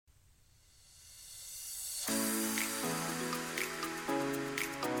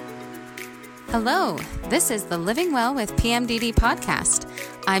Hello, this is the Living Well with PMDD podcast.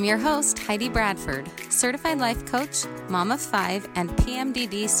 I'm your host, Heidi Bradford, certified life coach, mom of 5, and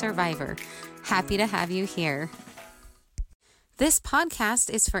PMDD survivor. Happy to have you here. This podcast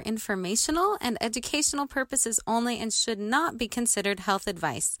is for informational and educational purposes only and should not be considered health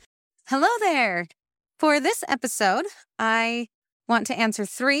advice. Hello there. For this episode, I want to answer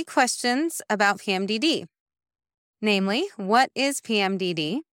 3 questions about PMDD. Namely, what is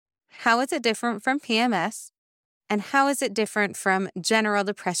PMDD? How is it different from PMS? And how is it different from general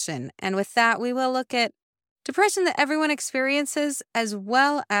depression? And with that, we will look at depression that everyone experiences as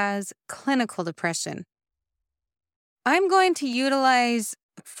well as clinical depression. I'm going to utilize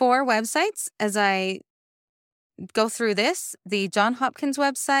 4 websites as I go through this: the Johns Hopkins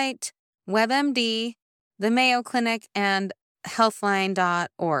website, WebMD, the Mayo Clinic, and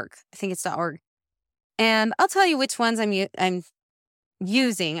healthline.org. I think it's .org. And I'll tell you which ones I'm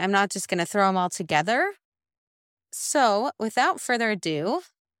using. I'm not just going to throw them all together. So without further ado,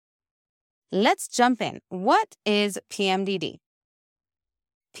 let's jump in. What is PMDD?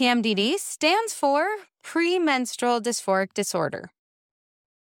 PMDD stands for premenstrual dysphoric disorder.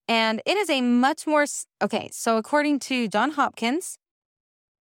 And it is a much more, so according to Johns Hopkins,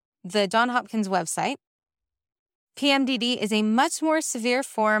 the Johns Hopkins website, PMDD is a much more severe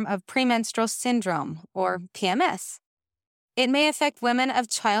form of premenstrual syndrome, or PMS. It may affect women of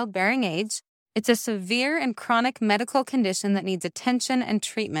childbearing age. It's a severe and chronic medical condition that needs attention and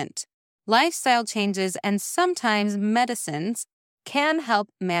treatment. Lifestyle changes and sometimes medicines can help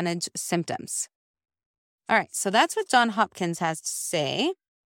manage symptoms. All right, so that's what Johns Hopkins has to say.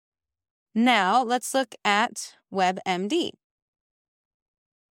 Now let's look at WebMD.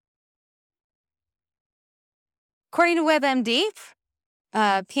 According to WebMD,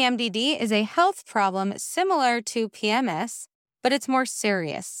 PMDD is a health problem similar to PMS, but it's more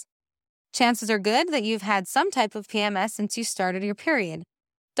serious. Chances are good that you've had some type of PMS since you started your period.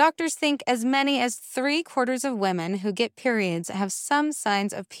 Doctors think as many as 3/4 of women who get periods have some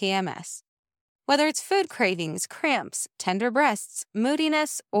signs of PMS, whether it's food cravings, cramps, tender breasts,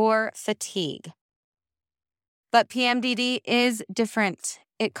 moodiness, or fatigue. But PMDD is different.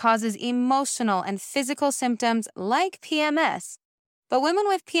 It causes emotional and physical symptoms like PMS. But women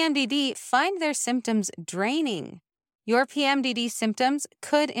with PMDD find their symptoms draining. Your PMDD symptoms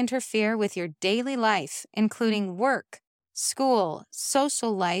could interfere with your daily life, including work, school,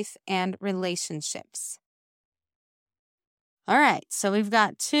 social life, and relationships. All right, so we've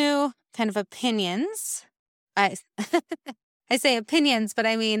got 2 kind of opinions. I say opinions, but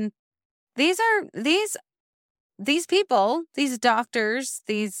I mean, these people, these doctors,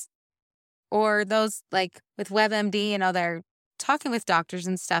 or those like with WebMD, they're talking with doctors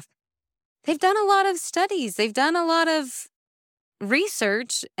and stuff. They've done a lot of studies. They've done a lot of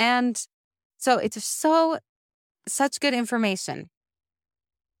research. And so it's such good information.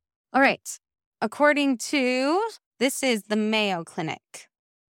 All right. According to, this is the Mayo Clinic.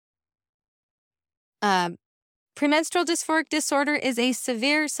 Premenstrual dysphoric disorder is a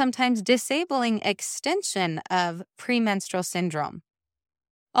severe, sometimes disabling extension of premenstrual syndrome.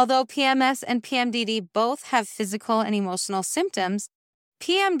 Although PMS and PMDD both have physical and emotional symptoms,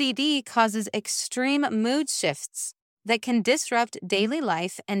 PMDD causes extreme mood shifts that can disrupt daily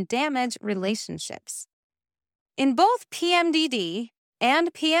life and damage relationships. In both PMDD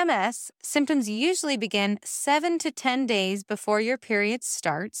and PMS, symptoms usually begin 7 to 10 days before your period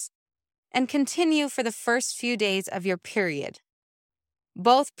starts and continue for the first few days of your period.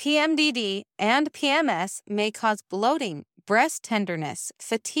 Both PMDD and PMS may cause bloating, breast tenderness,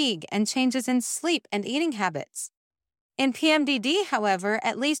 fatigue, and changes in sleep and eating habits. In PMDD, however,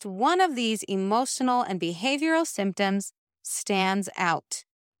 at least one of these emotional and behavioral symptoms stands out.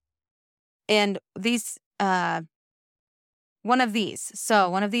 And one of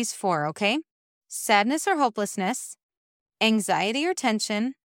these 4, okay? Sadness or hopelessness, anxiety or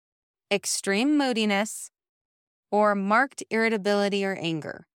tension, extreme moodiness, or marked irritability or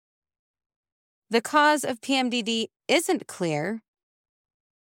anger. The cause of PMDD isn't clear.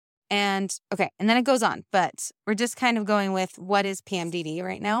 And then it goes on, but we're just kind of going with what is PMDD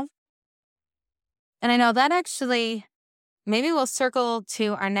right now. And I know that actually, maybe we'll circle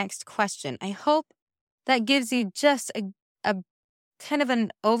to our next question. I hope that gives you just a kind of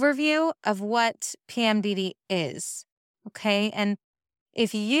an overview of what PMDD is, okay? And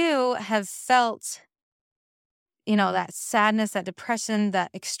if you have felt, that sadness, that depression,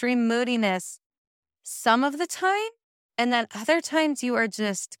 that extreme moodiness some of the time, and then other times you are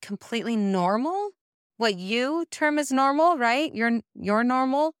just completely normal, what you term as normal, right? You're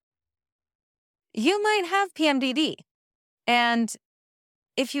normal. You might have PMDD. And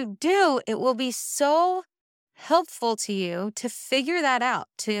if you do, it will be so helpful to you to figure that out,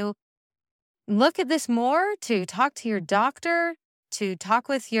 to look at this more, to talk to your doctor, to talk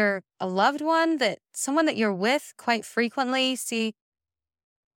with a loved one, someone that you're with quite frequently. See,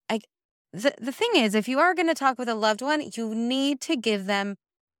 the thing is, if you are going to talk with a loved one, you need to give them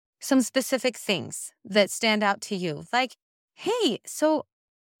some specific things that stand out to you. Like, hey, so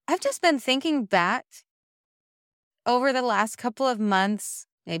I've just been thinking back over the last couple of months,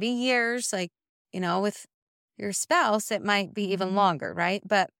 maybe years, with your spouse, it might be even longer, right?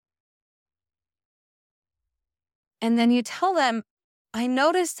 And then you tell them, I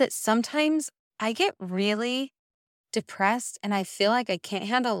notice that sometimes I get really depressed and I feel like I can't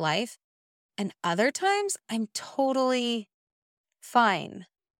handle life. And other times I'm totally fine.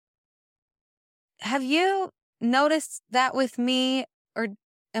 Have you noticed that with me? Or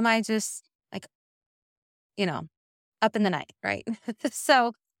am I just up in the night, right?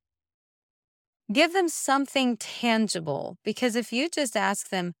 So give them something tangible, because if you just ask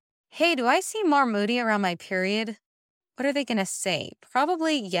them, hey, do I seem more moody around my period? What are they going to say?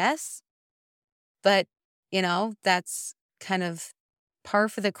 Probably yes. But, that's kind of par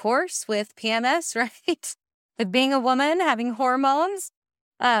for the course with PMS, right? With being a woman, having hormones.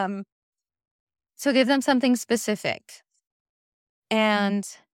 So give them something specific. And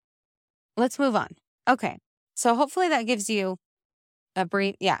let's move on. Okay. So hopefully that gives you a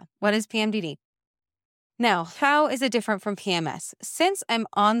brief, what is PMDD? Now, how is it different from PMS? Since I'm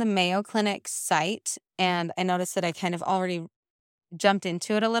on the Mayo Clinic site, and I noticed that I kind of already jumped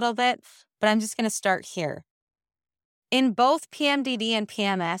into it a little bit, but I'm just going to start here. In both PMDD and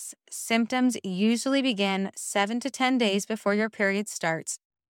PMS, symptoms usually begin 7 to 10 days before your period starts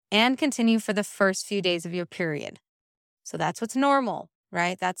and continue for the first few days of your period. So that's what's normal,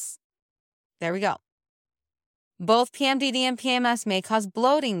 right? There we go. Both PMDD and PMS may cause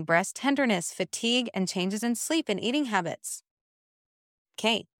bloating, breast tenderness, fatigue, and changes in sleep and eating habits.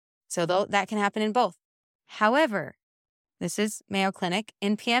 Okay, so that can happen in both. However, this is Mayo Clinic,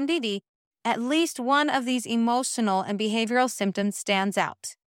 in PMDD, at least one of these emotional and behavioral symptoms stands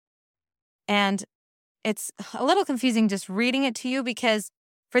out. And it's a little confusing just reading it to you, because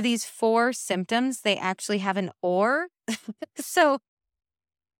for these 4 symptoms, they actually have an or. So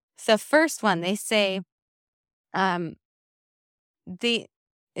the first one, they say, it's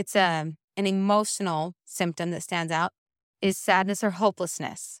an emotional symptom that stands out is sadness or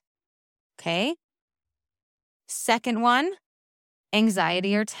hopelessness. Okay. Second one,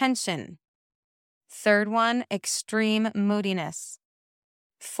 anxiety or tension. Third one, extreme moodiness.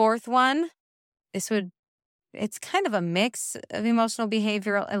 Fourth one, it's kind of a mix of emotional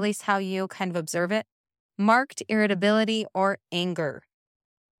behavioral, at least how you kind of observe it. Marked irritability or anger.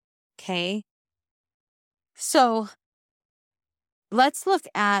 Okay. So let's look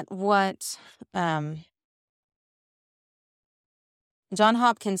at what John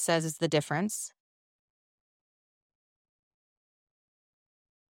Hopkins says is the difference.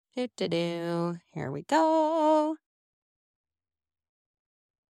 Here we go.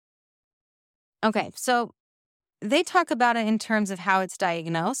 Okay, so they talk about it in terms of how it's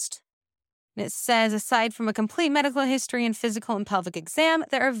diagnosed. And it says, aside from a complete medical history and physical and pelvic exam,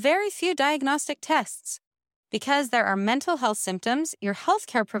 there are very few diagnostic tests. Because there are mental health symptoms, your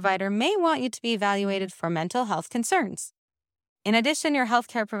healthcare provider may want you to be evaluated for mental health concerns. In addition, your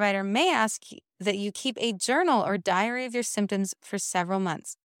healthcare provider may ask that you keep a journal or diary of your symptoms for several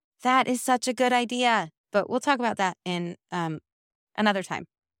months. That is such a good idea, but we'll talk about that in another time.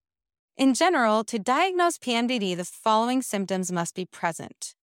 In general, to diagnose PMDD, the following symptoms must be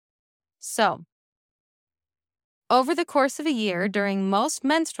present. So, over the course of a year, during most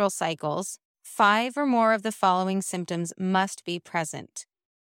menstrual cycles, 5 or more of the following symptoms must be present: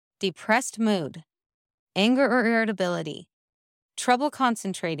 depressed mood, anger or irritability, trouble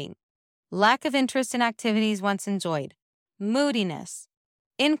concentrating, lack of interest in activities once enjoyed, moodiness,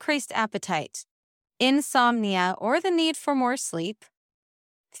 increased appetite, insomnia or the need for more sleep,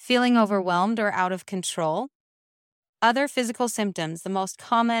 feeling overwhelmed or out of control. Other physical symptoms, the most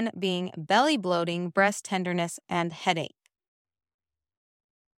common being belly bloating, breast tenderness, and headache.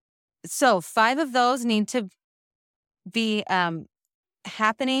 So 5 of those need to be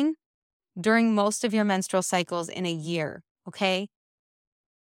happening during most of your menstrual cycles in a year, okay?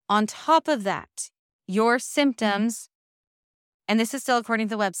 On top of that, your symptoms, and this is still according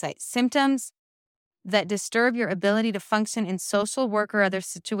to the website, symptoms that disturb your ability to function in social, work, or other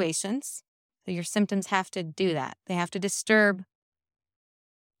situations. So your symptoms have to do that. They have to disturb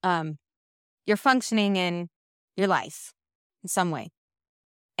your functioning in your life in some way.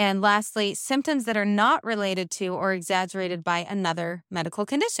 And lastly, symptoms that are not related to or exaggerated by another medical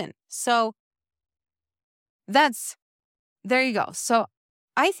condition. So there you go. So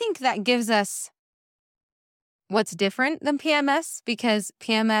I think that gives us what's different than PMS, because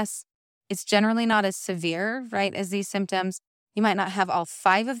PMS is generally not as severe, right, as these symptoms. You might not have all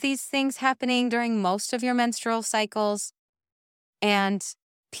 5 of these things happening during most of your menstrual cycles. And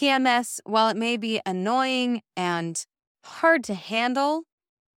PMS, while it may be annoying and hard to handle,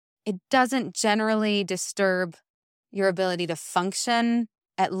 it doesn't generally disturb your ability to function,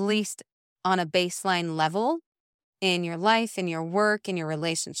 at least on a baseline level, in your life, in your work, in your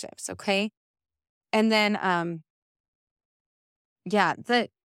relationships, okay? And then, the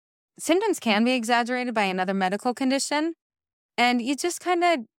symptoms can be exaggerated by another medical condition, and you just kind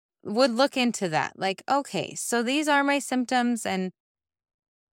of would look into that. Like, okay, so these are my symptoms, and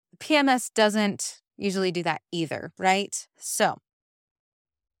PMS doesn't usually do that either, right? So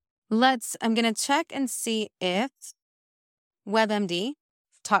I'm going to check and see if WebMD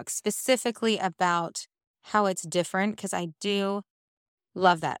talks specifically about how it's different, because I do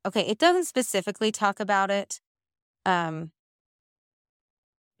love that. Okay, it doesn't specifically talk about it. Yeah.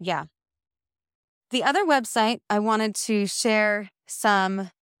 The other website I wanted to share some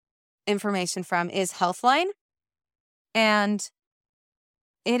information from is Healthline. And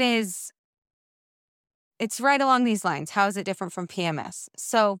it's right along these lines. How is it different from PMS?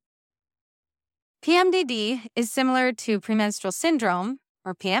 So PMDD is similar to premenstrual syndrome,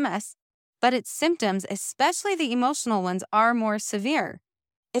 or PMS, but its symptoms, especially the emotional ones, are more severe.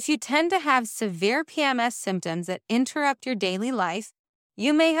 If you tend to have severe PMS symptoms that interrupt your daily life,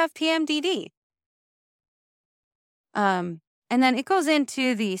 you may have PMDD. And then it goes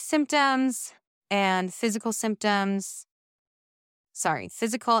into the symptoms and physical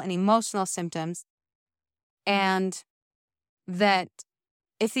and emotional symptoms, and that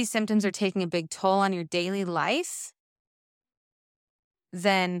if these symptoms are taking a big toll on your daily life,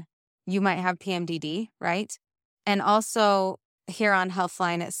 then you might have PMDD, right? And also here on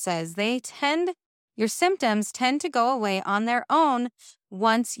Healthline, it says your symptoms tend to go away on their own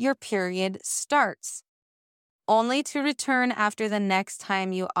once your period starts, only to return after the next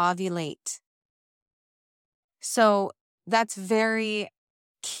time you ovulate. So that's very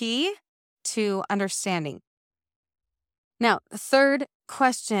key to understanding. Now, the third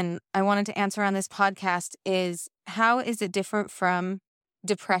question I wanted to answer on this podcast is, how is it different from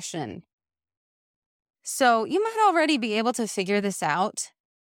depression? So you might already be able to figure this out,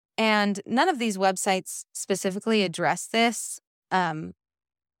 and none of these websites specifically address this,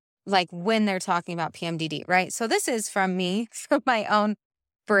 like when they're talking about PMDD, right? So this is from me, from my own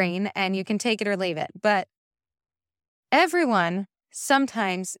brain, and you can take it or leave it. But everyone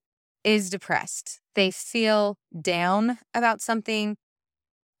sometimes is depressed. They feel down about something.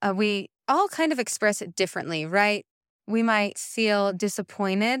 We all kind of express it differently, right? We might feel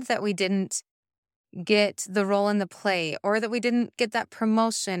disappointed that we didn't get the role in the play, or that we didn't get that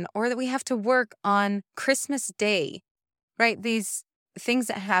promotion, or that we have to work on Christmas Day, right? These things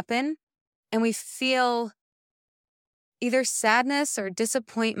that happen, and we feel either sadness or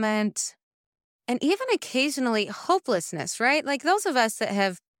disappointment, and even occasionally hopelessness, right? Like those of us that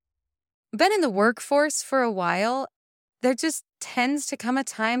have been in the workforce for a while, there just tends to come a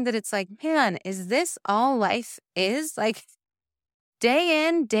time that it's like, man, is this all life is? Like day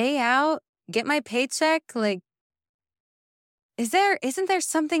in, day out, get my paycheck? Like, isn't there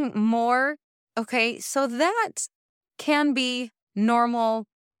something more? Okay, so that can be normal,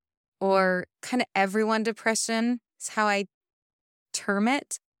 or kind of everyone depression is how I term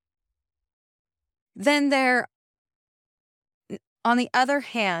it. Then on the other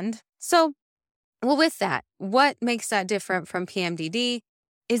hand, with that, what makes that different from PMDD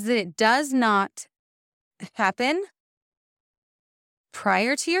is that it does not happen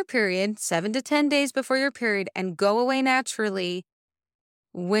prior to your period, 7 to 10 days before your period, and go away naturally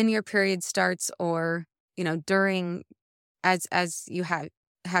when your period starts, or, during, as you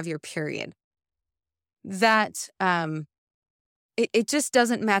have your period. That, it just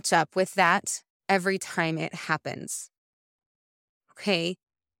doesn't match up with that every time it happens. Okay.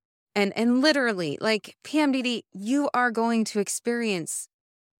 And literally, like PMDD, you are going to experience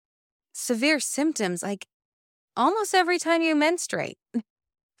severe symptoms like almost every time you menstruate.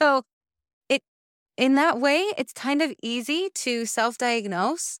 So in that way, it's kind of easy to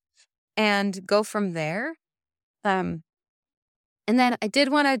self-diagnose and go from there. And then I did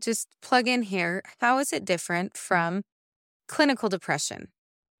want to just plug in here, how is it different from clinical depression?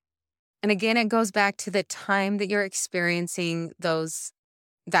 And again, it goes back to the time that you're experiencing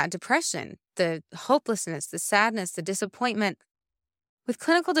that depression, the hopelessness, the sadness, the disappointment. with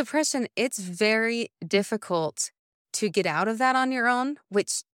clinical depression, it's very difficult to get out of that on your own,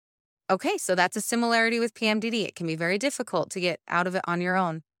 which, okay, so that's a similarity with PMDD. It can be very difficult to get out of it on your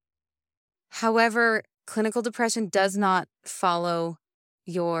own. However, clinical depression does not follow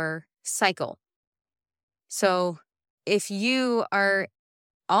your cycle. So if you are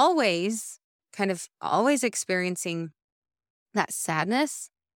always experiencing that sadness,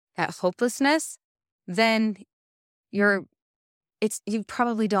 that hopelessness, then you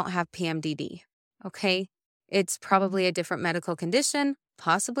probably don't have PMDD, okay? It's probably a different medical condition,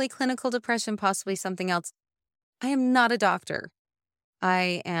 possibly clinical depression, possibly something else. I am not a doctor.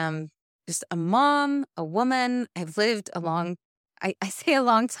 I am just a mom, a woman. I've lived I say a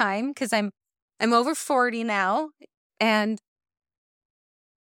long time because I'm over 40 now, and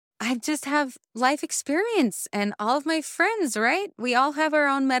I just have life experience, and all of my friends, right? We all have our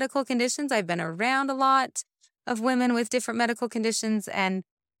own medical conditions. I've been around a lot of women with different medical conditions, and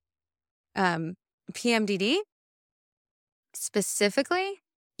PMDD specifically,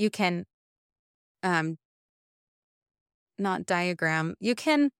 you can not diagram, you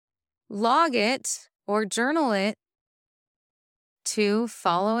can log it or journal it to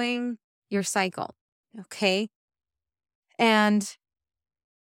following your cycle, okay? And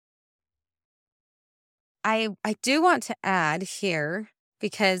I do want to add here,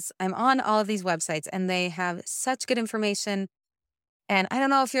 because I'm on all of these websites and they have such good information. And I don't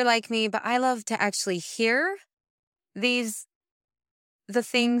know if you're like me, but I love to actually hear the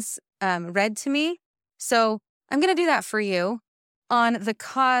things read to me. So I'm going to do that for you on the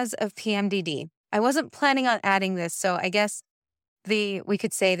cause of PMDD. I wasn't planning on adding this, so I guess we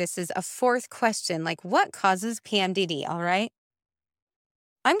could say this is a fourth question, like what causes PMDD, all right?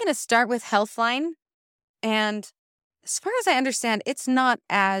 I'm going to start with Healthline. And as far as I understand, it's not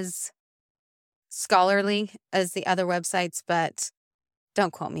as scholarly as the other websites, but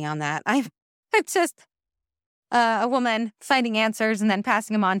don't quote me on that. I'm just a woman finding answers and then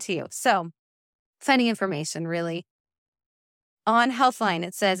passing them on to you. So, finding information, really. On Healthline,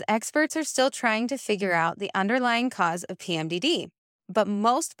 it says, experts are still trying to figure out the underlying cause of PMDD, but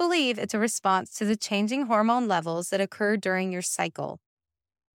most believe it's a response to the changing hormone levels that occur during your cycle.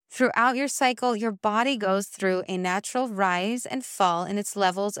 Throughout your cycle, your body goes through a natural rise and fall in its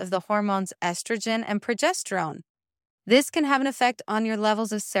levels of the hormones estrogen and progesterone. This can have an effect on your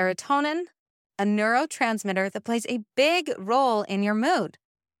levels of serotonin, a neurotransmitter that plays a big role in your mood.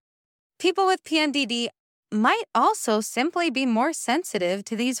 People with PMDD might also simply be more sensitive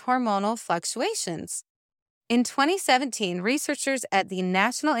to these hormonal fluctuations. In 2017, researchers at the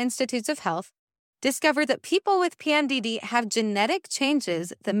National Institutes of Health discovered that people with PMDD have genetic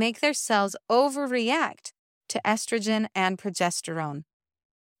changes that make their cells overreact to estrogen and progesterone.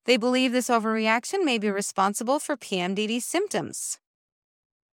 They believe this overreaction may be responsible for PMDD symptoms.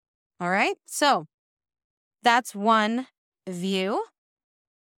 All right, so that's one view.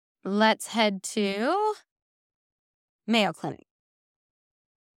 Let's head to Mayo Clinic.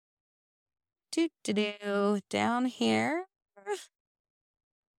 Down here.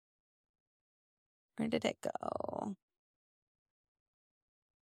 Where did it go?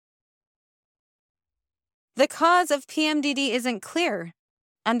 The cause of PMDD isn't clear.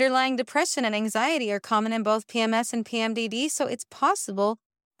 Underlying depression and anxiety are common in both PMS and PMDD, so it's possible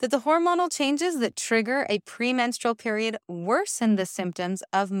that the hormonal changes that trigger a premenstrual period worsen the symptoms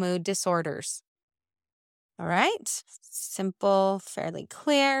of mood disorders. All right, simple, fairly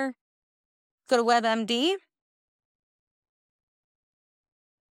clear. Go to WebMD.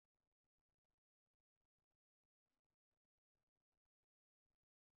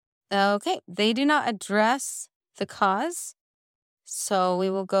 Okay, they do not address the cause, so we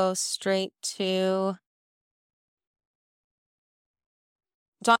will go straight to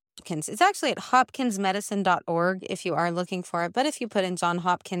John Hopkins. It's actually at hopkinsmedicine.org if you are looking for it, but if you put in John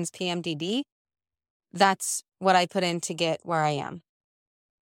Hopkins PMDD, that's what I put in to get where I am.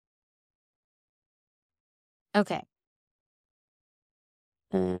 Okay.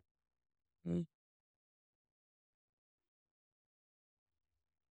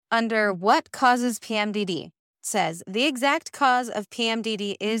 Under what causes PMDD, it says the exact cause of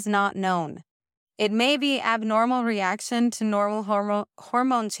PMDD is not known. It may be abnormal reaction to normal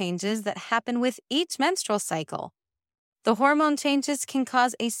hormone changes that happen with each menstrual cycle. The hormone changes can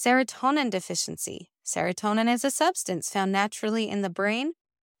cause a serotonin deficiency. Serotonin is a substance found naturally in the brain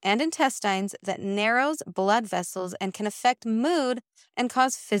and intestines that narrows blood vessels and can affect mood and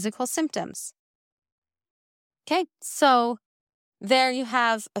cause physical symptoms. Okay, so there you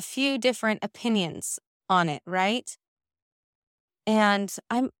have a few different opinions on it, right? And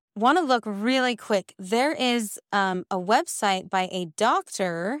I'm want to look really quick, there is a website by a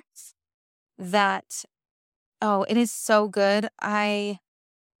doctor that, it is so good. I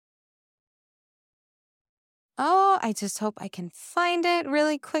just hope I can find it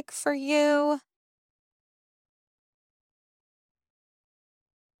really quick for you.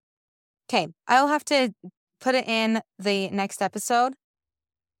 Okay, I'll have to put it in the next episode.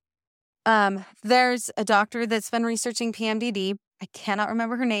 There's a doctor that's been researching PMDD. I cannot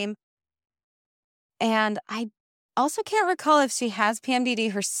remember her name. And I also can't recall if she has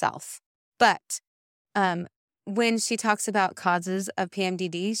PMDD herself. But when she talks about causes of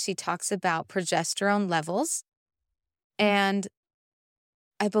PMDD, she talks about progesterone levels. And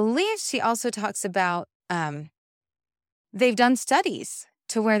I believe she also talks about they've done studies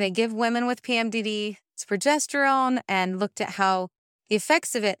to where they give women with PMDD progesterone and looked at how the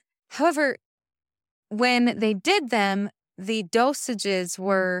effects of it. However, when they did them, the dosages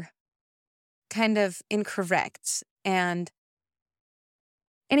were kind of incorrect. And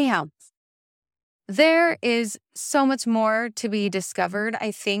anyhow, there is so much more to be discovered,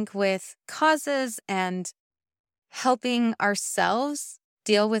 I think, with causes and helping ourselves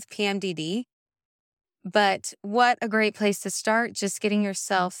deal with PMDD. But what a great place to start, just getting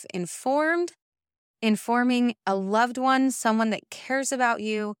yourself informed, informing a loved one, someone that cares about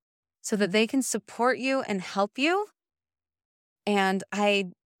you, so that they can support you and help you. And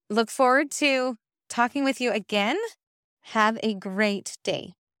I look forward to talking with you again. Have a great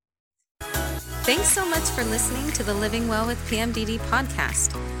day. Thanks so much for listening to the Living Well with PMDD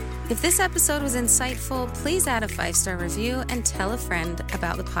podcast. If this episode was insightful, please add a 5-star review and tell a friend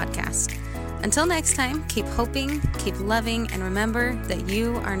about the podcast. Until next time, keep hoping, keep loving, and remember that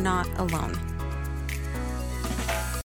you are not alone.